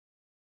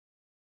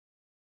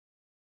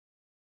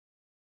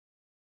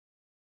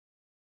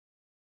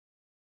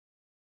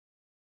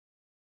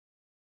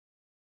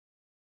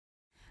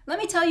Let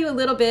me tell you a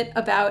little bit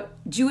about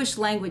Jewish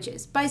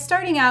languages by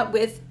starting out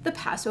with the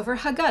Passover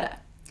Haggadah,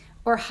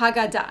 or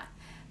Haggadah.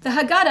 The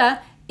Haggadah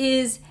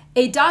is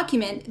a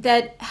document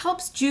that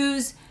helps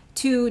Jews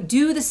to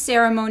do the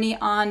ceremony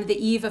on the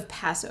eve of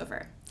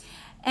Passover.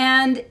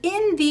 And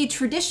in the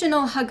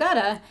traditional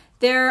Haggadah,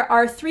 there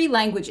are 3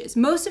 languages.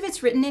 Most of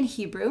it's written in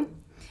Hebrew.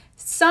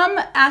 Some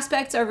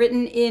aspects are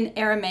written in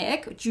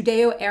Aramaic,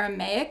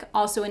 Judeo-Aramaic,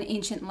 also an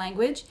ancient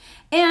language.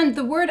 And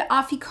the word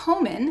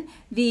afikomen,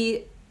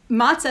 the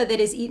matzah that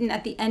is eaten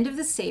at the end of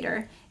the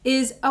Seder,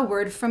 is a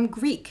word from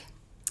Greek.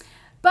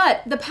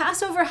 But the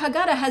Passover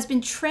Haggadah has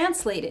been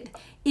translated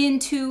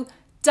into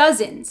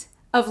dozens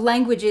of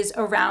languages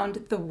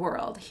around the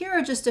world. Here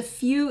are just a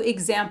few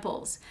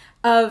examples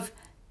of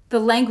the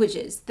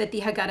languages that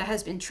the Haggadah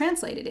has been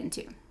translated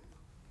into.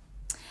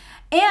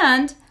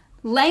 And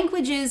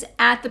languages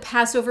at the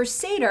Passover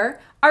Seder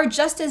are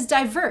just as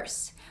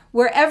diverse.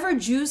 Wherever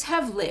Jews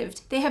have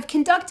lived, they have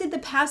conducted the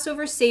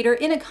Passover Seder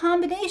in a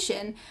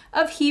combination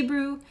of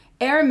Hebrew,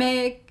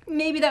 Aramaic,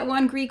 maybe that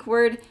one Greek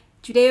word,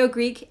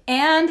 Judeo-Greek,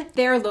 and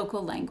their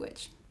local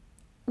language.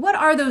 What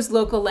are those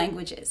local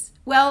languages?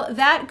 Well,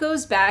 that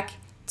goes back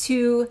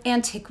to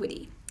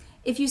antiquity.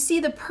 If you see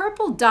the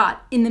purple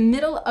dot in the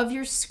middle of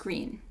your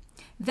screen,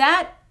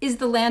 that is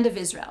the land of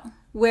Israel,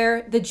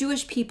 where the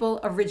Jewish people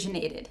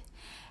originated.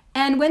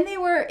 And when they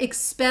were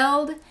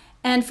expelled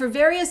and for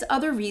various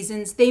other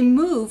reasons, they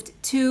moved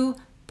to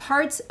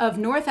parts of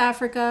North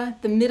Africa,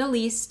 the Middle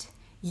East,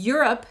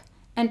 Europe,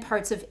 and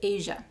parts of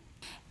Asia.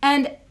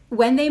 And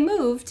when they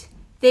moved,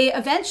 they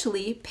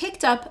eventually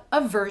picked up a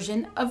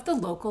version of the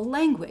local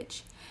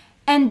language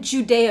and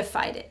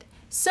Judaified it.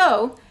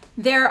 So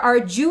there are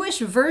Jewish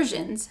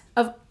versions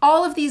of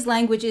all of these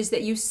languages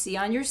that you see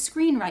on your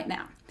screen right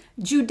now.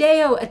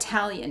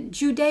 Judeo-Italian,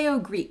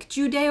 Judeo-Greek,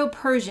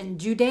 Judeo-Persian,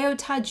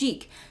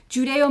 Judeo-Tajik,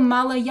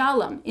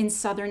 Judeo-Malayalam in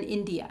southern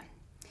India.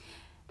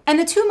 And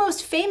the 2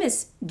 most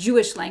famous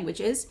Jewish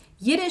languages,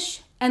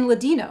 Yiddish and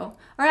Ladino,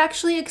 are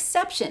actually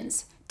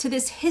exceptions to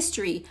this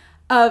history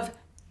of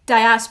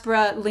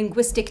diaspora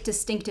linguistic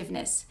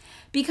distinctiveness.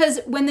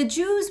 Because when the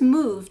Jews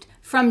moved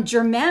from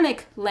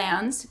Germanic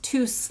lands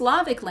to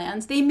Slavic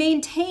lands, they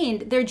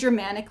maintained their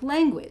Germanic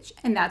language,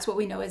 and that's what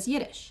we know as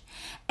Yiddish.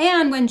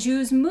 And when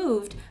Jews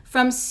moved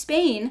from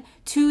Spain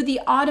to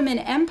the Ottoman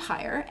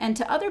Empire and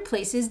to other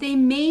places, they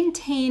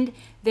maintained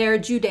their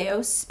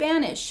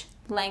Judeo-Spanish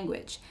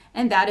language,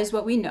 and that is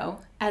what we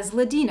know as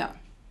Ladino.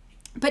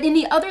 But in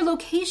the other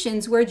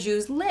locations where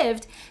Jews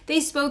lived, they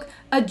spoke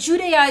a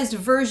Judaized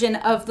version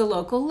of the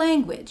local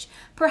language,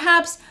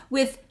 perhaps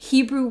with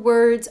Hebrew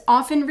words,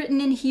 often written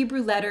in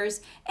Hebrew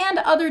letters, and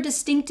other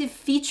distinctive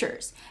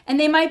features. And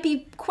they might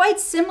be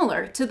quite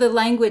similar to the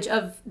language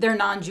of their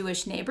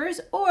non-Jewish neighbors,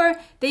 or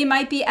they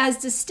might be as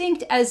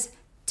distinct as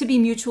to be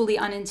mutually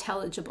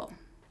unintelligible.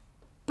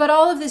 But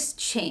all of this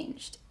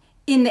changed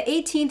in the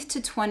 18th to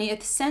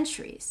 20th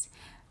centuries.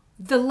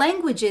 The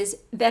languages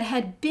that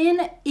had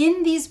been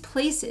in these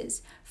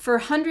places for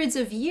hundreds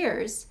of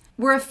years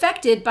were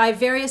affected by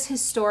various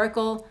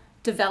historical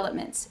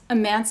developments: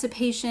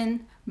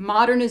 emancipation,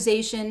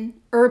 modernization,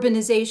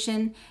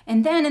 urbanization,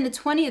 and then in the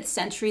 20th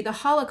century, the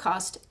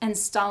Holocaust and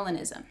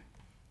Stalinism.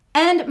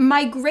 And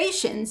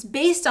migrations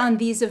based on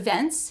these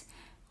events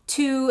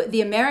to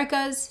the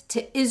Americas,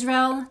 to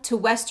Israel, to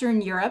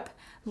Western Europe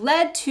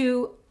led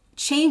to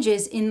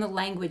changes in the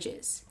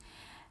languages.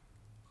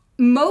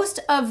 Most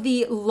of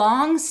the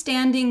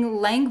long-standing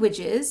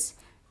languages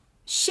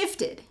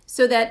shifted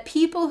so that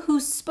people who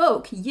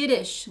spoke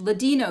Yiddish,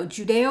 Ladino,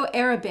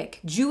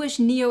 Judeo-Arabic, Jewish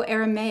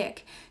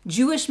Neo-Aramaic,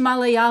 Jewish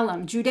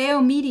Malayalam,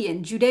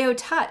 Judeo-Median,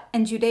 Judeo-Tat,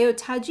 and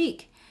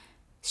Judeo-Tajik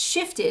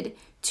shifted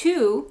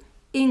to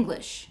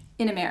English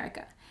in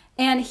America,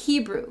 and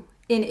Hebrew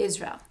in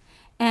Israel,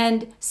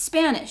 and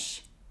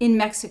Spanish in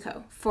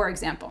Mexico, for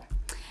example.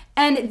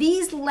 And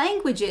these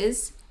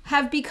languages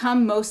have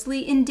become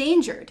mostly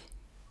endangered,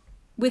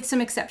 with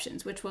some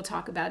exceptions, which we'll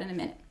talk about in a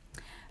minute.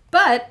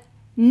 But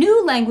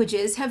new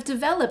languages have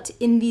developed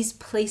in these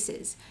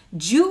places.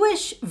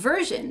 Jewish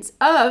versions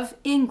of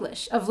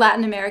English, of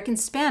Latin American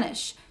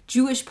Spanish,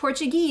 Jewish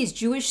Portuguese,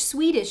 Jewish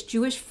Swedish,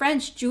 Jewish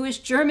French, Jewish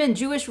German,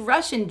 Jewish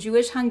Russian,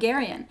 Jewish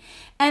Hungarian.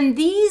 And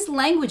these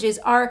languages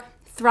are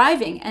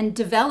thriving and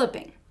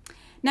developing.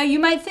 Now you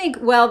might think,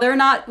 well, they're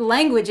not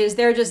languages,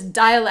 they're just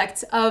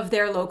dialects of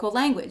their local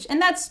language. And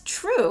that's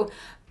true.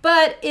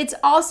 But it's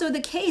also the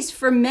case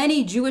for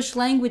many Jewish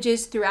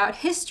languages throughout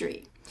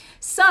history.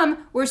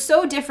 Some were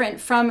so different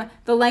from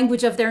the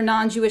language of their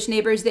non-Jewish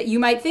neighbors that you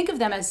might think of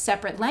them as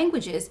separate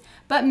languages,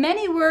 but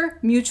many were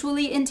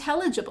mutually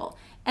intelligible.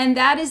 And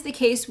that is the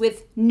case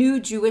with new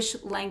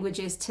Jewish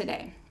languages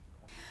today.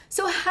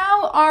 So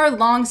how are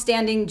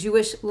long-standing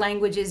Jewish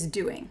languages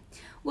doing?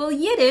 Well,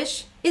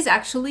 Yiddish is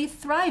actually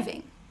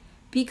thriving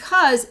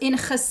because in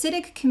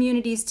Hasidic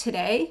communities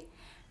today,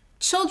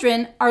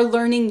 children are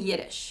learning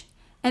Yiddish.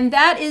 And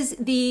that is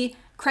the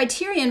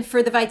criterion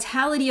for the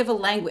vitality of a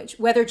language,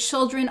 whether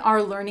children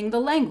are learning the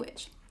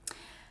language.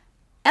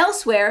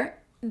 Elsewhere,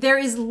 there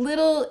is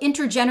little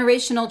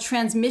intergenerational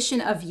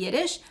transmission of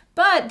Yiddish,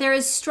 But there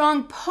is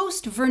strong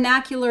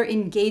post-vernacular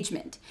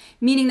engagement,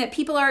 meaning that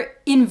people are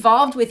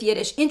involved with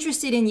Yiddish,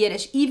 interested in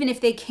Yiddish, even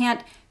if they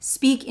can't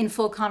speak in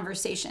full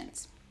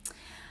conversations.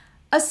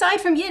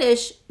 Aside from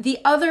Yiddish, the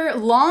other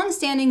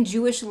long-standing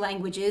Jewish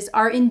languages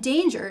are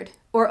endangered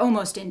or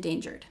almost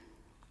endangered.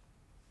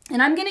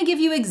 And I'm going to give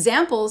you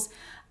examples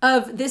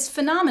of this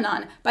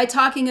phenomenon by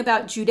talking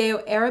about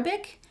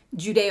Judeo-Arabic,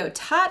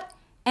 Judeo-Tat,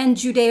 and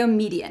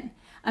Judeo-Median.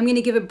 I'm going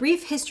to give a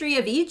brief history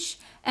of each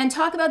and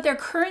talk about their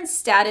current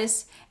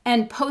status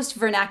and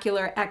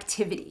post-vernacular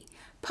activity.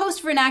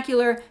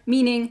 Post-vernacular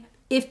meaning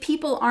if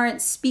people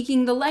aren't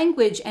speaking the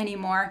language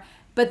anymore,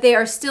 but they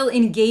are still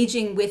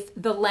engaging with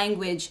the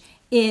language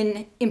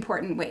in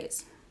important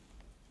ways.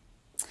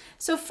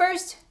 So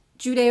first,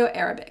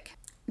 Judeo-Arabic.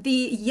 The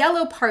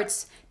yellow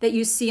parts that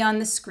you see on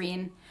the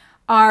screen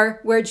are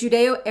where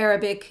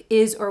Judeo-Arabic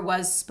is or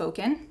was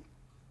spoken.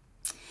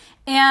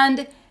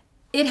 And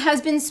it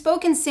has been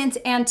spoken since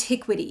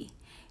antiquity.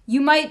 You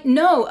might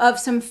know of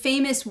some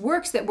famous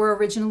works that were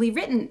originally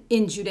written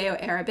in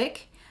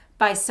Judeo-Arabic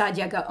by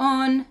Saadia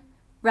Gaon,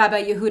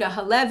 Rabbi Yehuda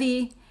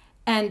Halevi,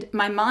 and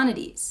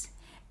Maimonides.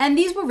 And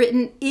these were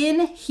written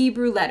in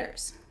Hebrew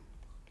letters.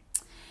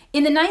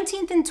 In the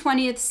 19th and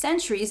 20th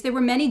centuries, there were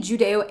many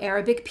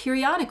Judeo-Arabic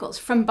periodicals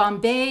from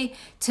Bombay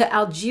to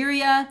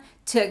Algeria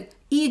to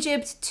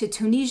Egypt to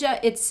Tunisia,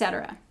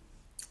 etc.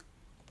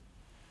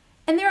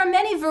 And there are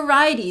many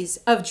varieties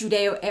of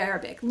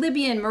Judeo-Arabic: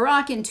 Libyan,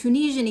 Moroccan,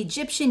 Tunisian,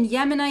 Egyptian,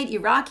 Yemenite,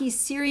 Iraqi,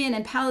 Syrian,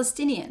 and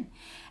Palestinian.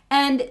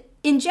 And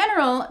in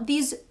general,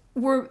 these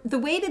were the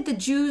way that the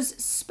Jews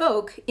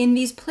spoke in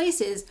these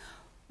places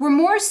were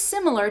more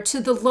similar to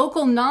the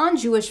local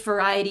non-Jewish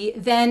variety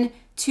than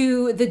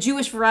to the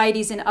Jewish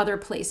varieties in other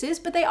places,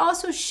 but they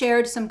also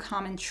shared some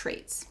common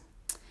traits.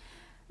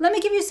 Let me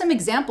give you some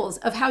examples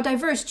of how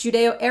diverse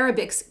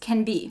Judeo-Arabics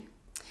can be.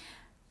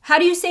 How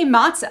do you say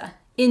matzah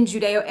in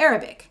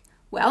Judeo-Arabic?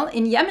 Well,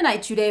 in Yemenite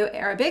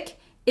Judeo-Arabic,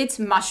 it's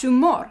mashu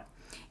mor.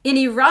 In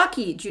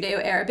Iraqi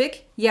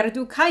Judeo-Arabic,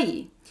 yerdu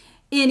kai.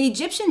 In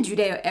Egyptian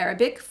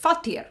Judeo-Arabic,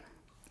 fatir.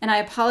 And I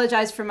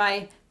apologize for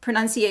my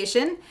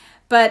pronunciation,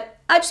 but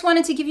I just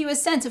wanted to give you a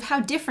sense of how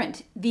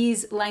different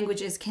these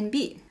languages can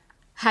be.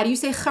 How do you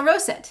say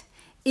charoset?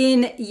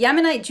 In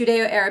Yemenite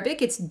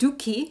Judeo-Arabic, it's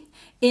duki.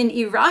 In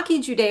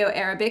Iraqi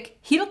Judeo-Arabic,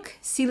 hilk,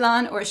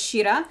 silan, or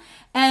shira.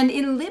 And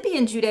in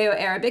Libyan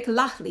Judeo-Arabic,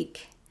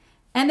 lahlik.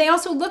 And they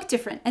also look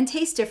different and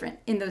taste different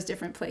in those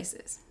different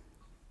places.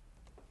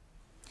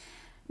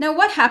 Now,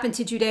 what happened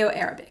to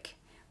Judeo-Arabic?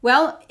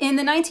 Well, in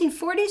the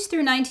 1940s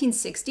through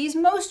 1960s,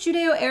 most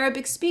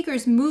Judeo-Arabic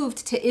speakers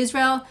moved to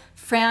Israel,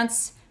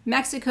 France,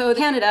 Mexico,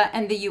 Canada,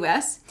 and the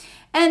US,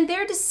 and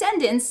their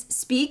descendants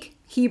speak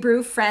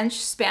Hebrew, French,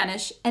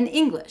 Spanish, and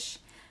English.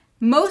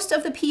 Most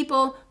of the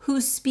people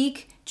who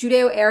speak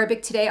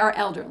Judeo-Arabic today are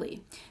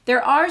elderly.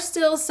 There are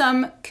still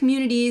some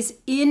communities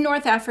in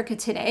North Africa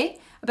today,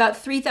 about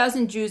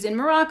 3,000 Jews in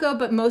Morocco,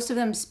 but most of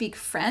them speak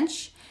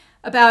French.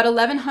 About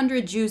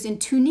 1,100 Jews in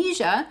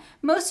Tunisia.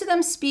 Most of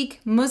them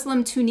speak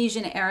Muslim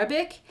Tunisian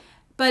Arabic,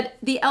 but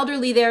the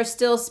elderly there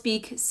still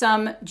speak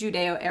some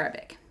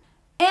Judeo-Arabic.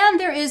 And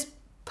there is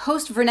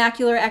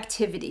post-vernacular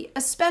activity,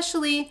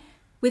 especially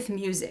with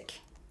music.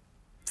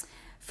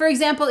 For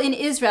example, in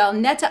Israel,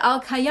 Netta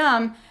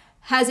Al-Khayyam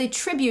has a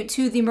tribute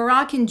to the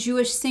Moroccan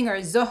Jewish singer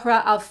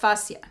Zohra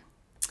Al-Fassia.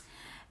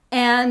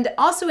 And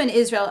also in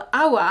Israel,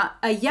 Awa,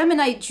 a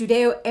Yemenite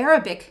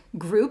Judeo-Arabic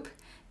group,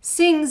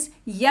 sings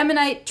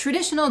Yemenite,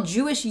 traditional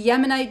Jewish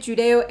Yemenite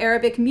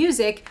Judeo-Arabic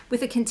music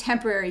with a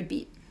contemporary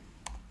beat.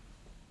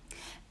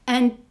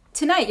 And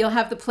tonight you'll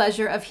have the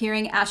pleasure of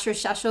hearing Asher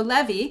Shasho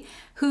Levi,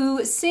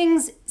 who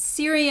sings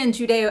Syrian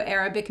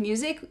Judeo-Arabic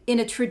music in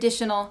a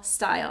traditional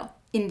style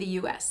in the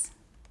US.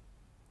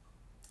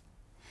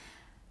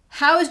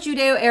 How is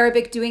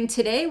Judeo-Arabic doing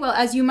today? Well,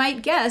 as you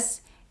might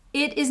guess,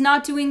 it is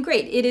not doing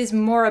great. It is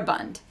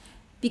moribund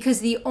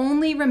because the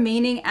only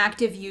remaining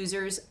active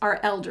users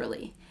are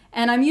elderly.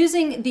 And I'm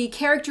using the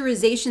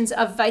characterizations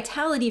of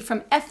vitality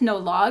from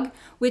Ethnologue,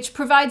 which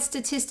provides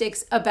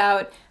statistics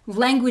about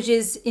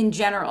languages in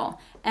general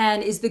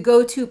and is the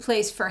go-to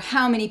place for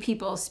how many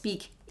people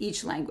speak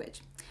each language.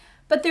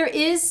 But there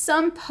is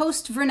some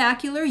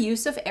post-vernacular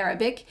use of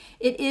Arabic.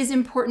 It is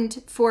important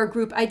for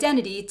group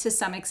identity to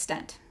some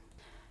extent.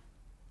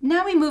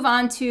 Now we move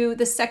on to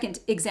the second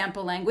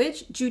example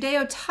language,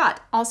 Judeo-Tat,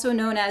 also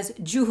known as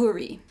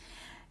Juhuri.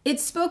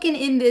 It's spoken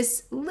in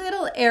this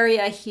little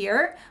area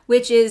here,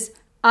 which is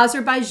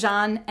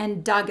Azerbaijan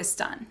and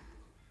Dagestan.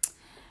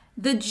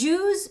 The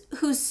Jews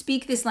who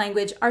speak this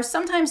language are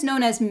sometimes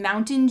known as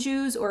Mountain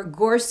Jews or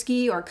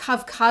Gorsky or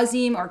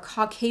Kavkazim or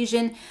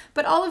Caucasian,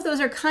 but all of those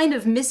are kind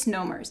of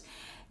misnomers.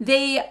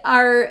 They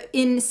are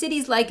in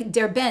cities like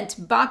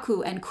Derbent,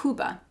 Baku, and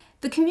Kuba.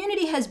 The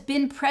community has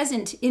been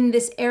present in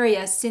this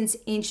area since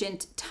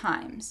ancient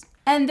times.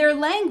 And their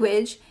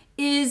language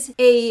is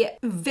a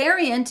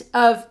variant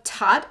of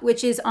Tat,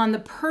 which is on the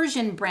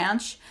Persian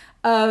branch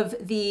of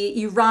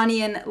the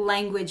Iranian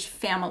language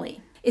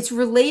family. It's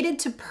related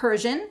to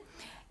Persian,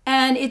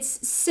 And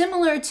it's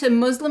similar to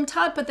Muslim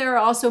Tat, but there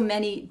are also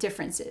many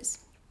differences.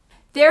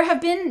 There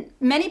have been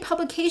many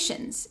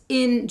publications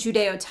in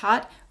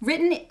Judeo-Tat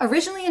written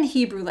originally in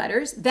Hebrew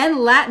letters, then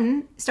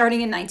Latin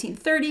starting in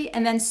 1930,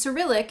 and then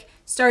Cyrillic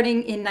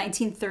starting in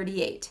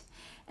 1938.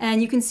 And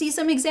you can see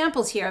some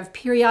examples here of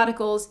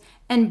periodicals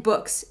and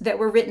books that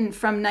were written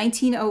from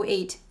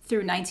 1908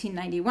 through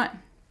 1991.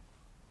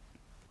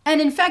 And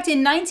in fact,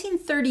 in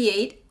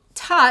 1938,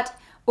 Tat,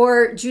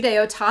 or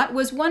Judeo-Tat,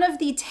 was one of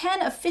the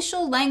 10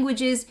 official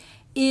languages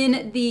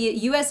in the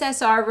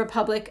USSR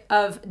Republic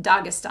of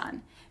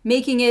Dagestan,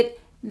 making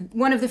it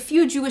one of the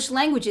few Jewish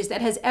languages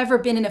that has ever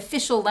been an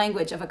official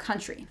language of a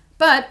country.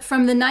 But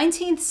from the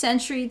 19th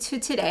century to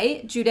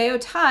today,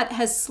 Judeo-Tat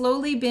has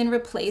slowly been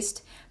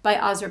replaced by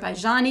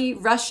Azerbaijani,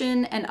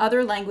 Russian, and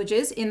other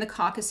languages in the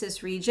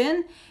Caucasus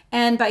region,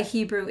 and by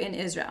Hebrew in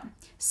Israel.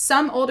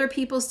 Some older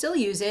people still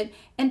use it,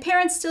 and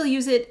parents still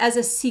use it as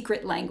a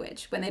secret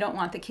language when they don't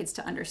want the kids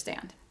to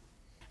understand.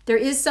 There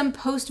is some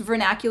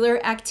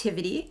post-vernacular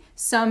activity,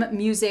 some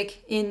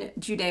music in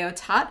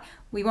Judeo-Tat.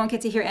 We won't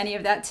get to hear any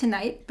of that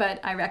tonight, but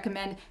I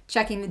recommend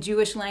checking the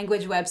Jewish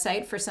language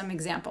website for some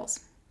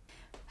examples.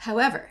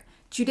 However,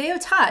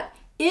 Judeo-Tat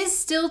is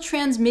still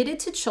transmitted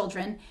to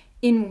children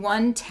in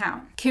one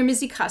town,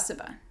 Kirmizi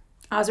Kasaba,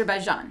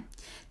 Azerbaijan.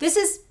 This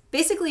is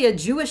basically a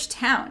Jewish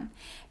town,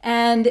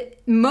 and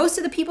most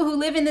of the people who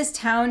live in this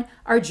town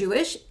are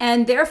Jewish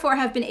and therefore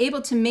have been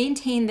able to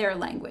maintain their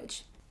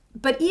language.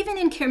 But even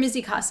in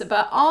Kirmizi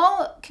Kasaba,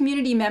 all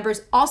community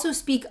members also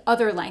speak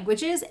other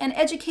languages, and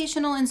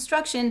educational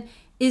instruction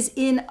is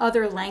in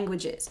other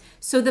languages.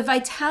 So the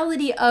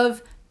vitality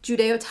of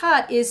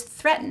Judeo-Tat is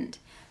threatened.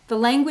 The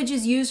language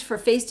is used for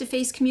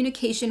face-to-face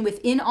communication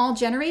within all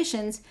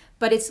generations,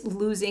 but it's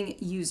losing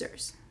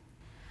users.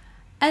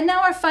 And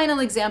now our final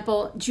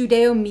example,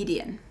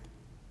 Judeo-Median.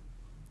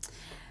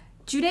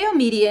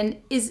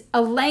 Judeo-Median is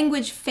a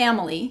language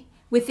family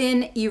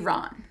within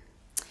Iran.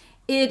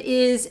 It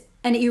is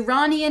an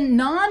Iranian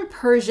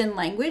non-Persian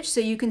language, so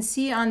you can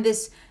see on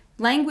this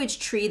language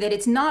tree that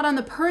it's not on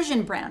the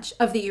Persian branch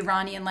of the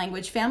Iranian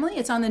language family,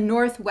 it's on the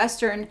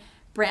northwestern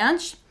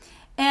branch.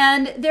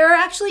 And there are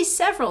actually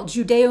several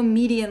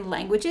Judeo-Median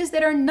languages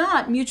that are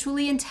not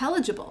mutually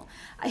intelligible.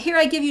 Here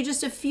I give you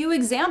just a few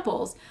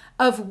examples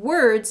of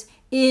words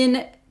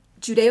in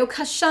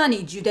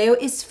Judeo-Kashani,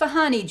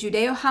 Judeo-Isfahani,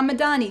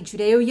 Judeo-Hamadani,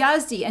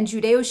 Judeo-Yazdi, and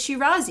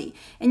Judeo-Shirazi.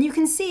 And you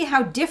can see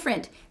how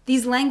different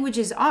these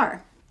languages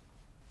are.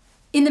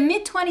 In the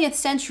mid-20th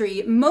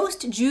century,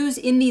 most Jews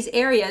in these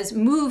areas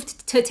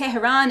moved to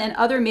Tehran and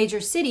other major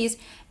cities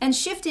and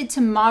shifted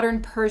to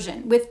modern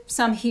Persian with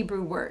some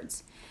Hebrew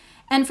words.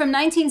 And from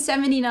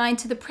 1979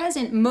 to the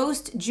present,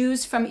 most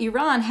Jews from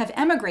Iran have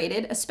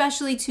emigrated,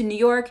 especially to New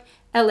York,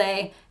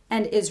 LA,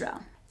 and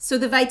Israel. So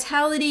the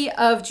vitality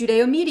of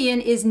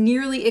Judeo-Median is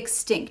nearly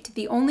extinct.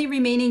 The only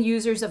remaining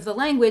users of the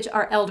language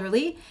are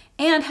elderly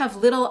and have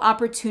little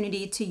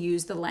opportunity to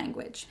use the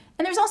language.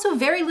 And there's also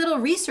very little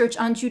research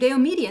on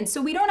Judeo-Median,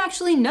 so we don't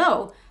actually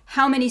know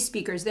how many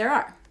speakers there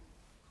are.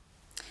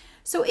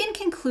 So in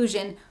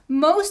conclusion,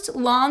 most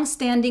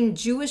long-standing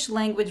Jewish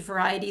language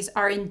varieties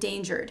are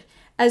endangered,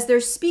 as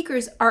their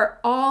speakers are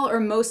all or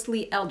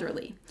mostly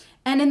elderly.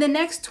 And in the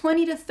next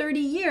 20 to 30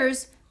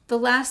 years, the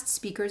last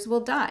speakers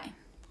will die.